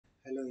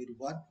Hello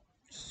everyone.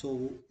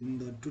 So in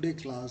the today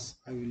class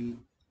I will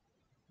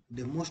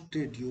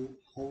demonstrate you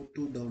how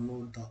to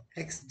download the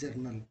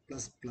Xjournal++.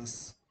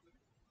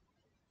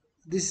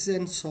 This is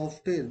a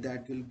software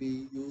that will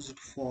be used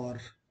for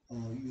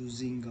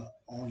using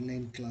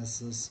online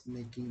classes,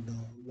 making the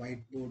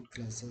whiteboard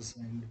classes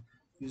and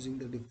using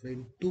the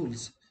different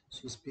tools.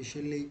 So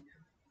especially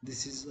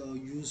this is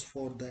used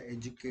for the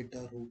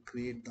educator who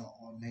create the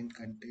online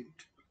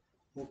content.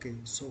 Okay,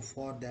 so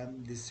for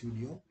them this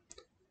video.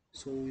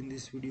 So in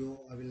this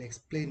video I will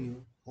explain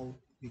you how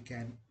we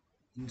can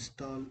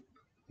install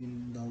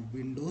in the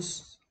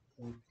Windows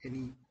or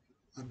any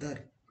other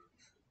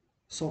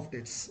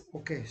softwares.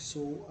 Okay,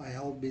 so I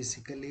have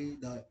basically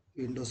the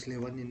Windows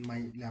 11 in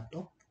my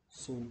laptop.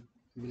 So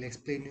I will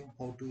explain you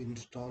how to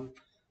install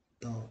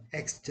the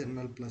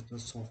Xjournal++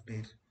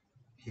 software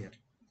here,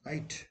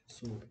 right?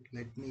 So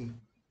let me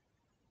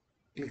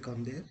click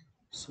on there.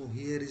 So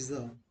here is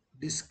the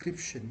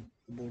description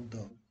about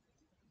the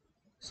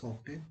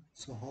software,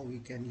 so how we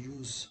can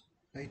use,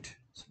 right?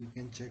 So we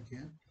can check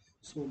here.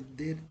 So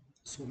there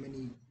so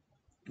many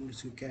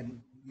tools you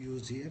can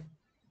use here.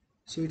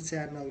 So it's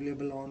an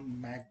available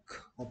on Mac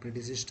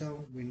operating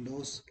system,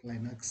 Windows,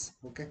 Linux.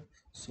 Okay,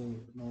 so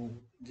now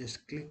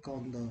just click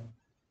on the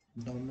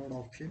download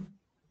option.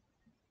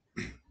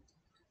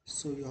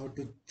 So you have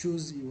to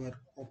choose your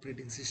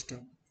operating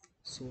system.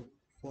 So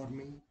for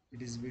me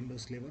it is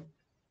Windows 11.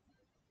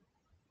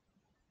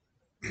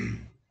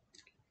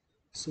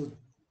 So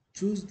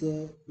choose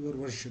the your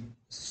version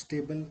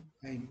stable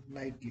and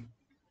nightly.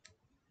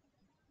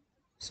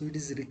 So it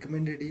is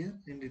recommended here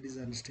and it is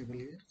unstable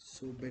here,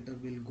 so better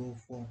we'll go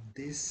for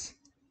this.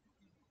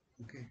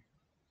 Okay,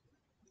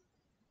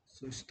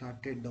 so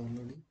started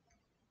downloading,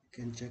 you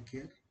can check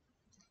here.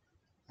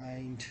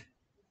 And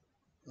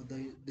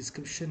the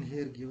description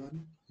here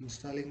given,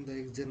 installing the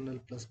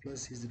Xjournal++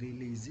 is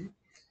really easy.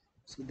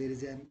 So there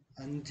is an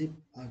unzip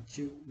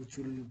archive which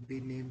will be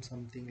named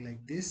something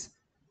like this.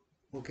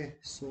 Okay,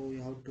 so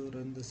you have to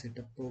run the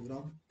setup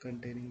program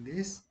containing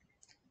this.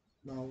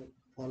 Now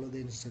follow the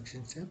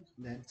instruction step,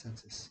 then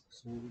success.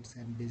 So it's a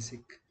basic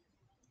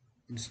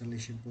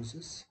installation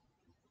process.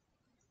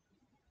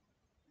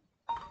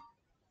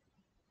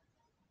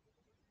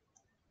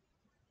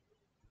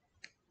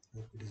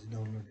 Hope it is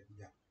downloaded.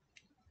 Yeah,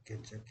 you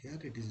can check here,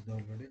 it is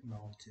downloaded.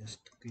 Now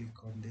just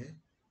click on there.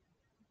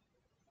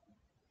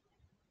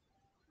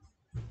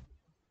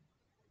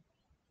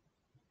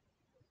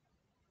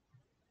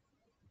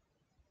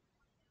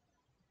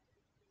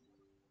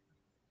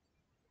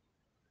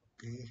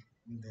 Okay,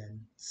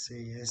 then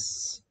say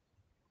yes.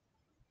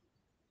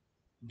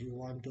 Do you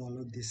want to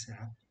download this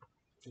app?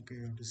 Okay,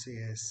 you have to say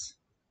yes.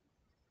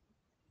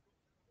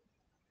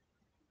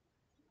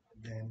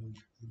 Then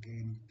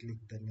again click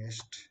the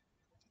next,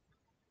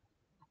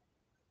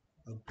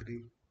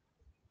 agree.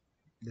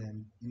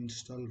 Then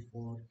install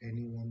for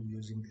anyone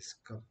using this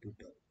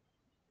computer.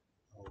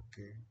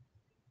 Okay,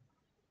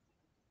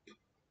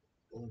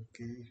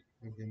 okay,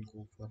 again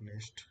go for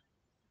next.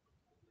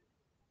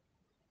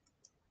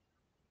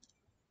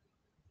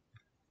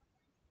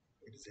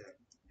 It's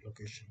a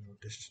location or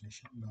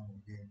destination. Now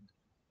again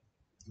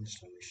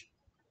installation.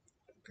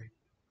 Okay,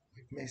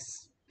 it may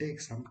take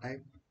some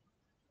time.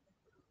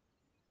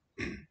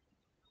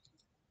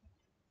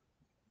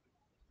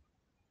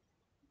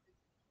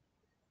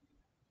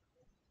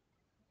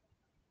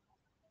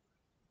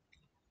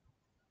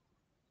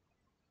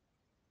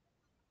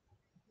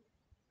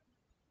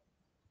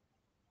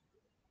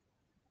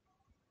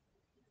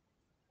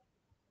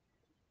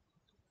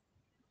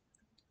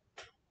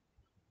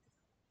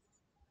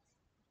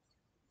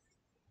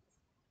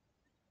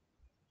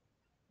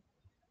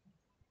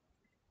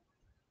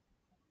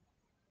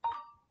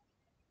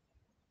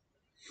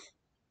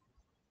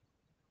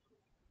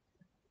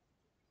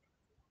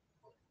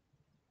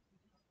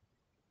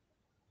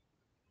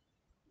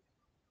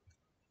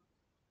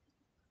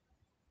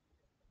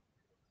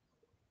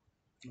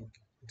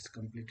 Okay, it's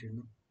completed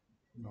now.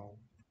 Now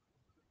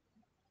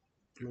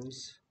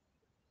close.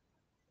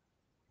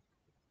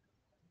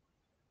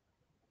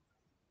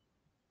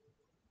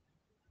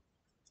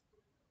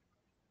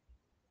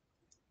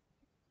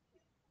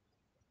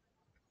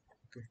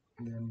 Okay,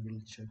 then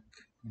we'll check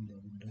in the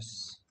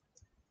Windows.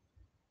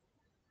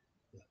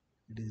 Yeah,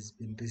 it has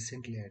been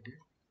recently added.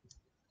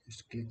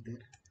 Just click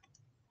there.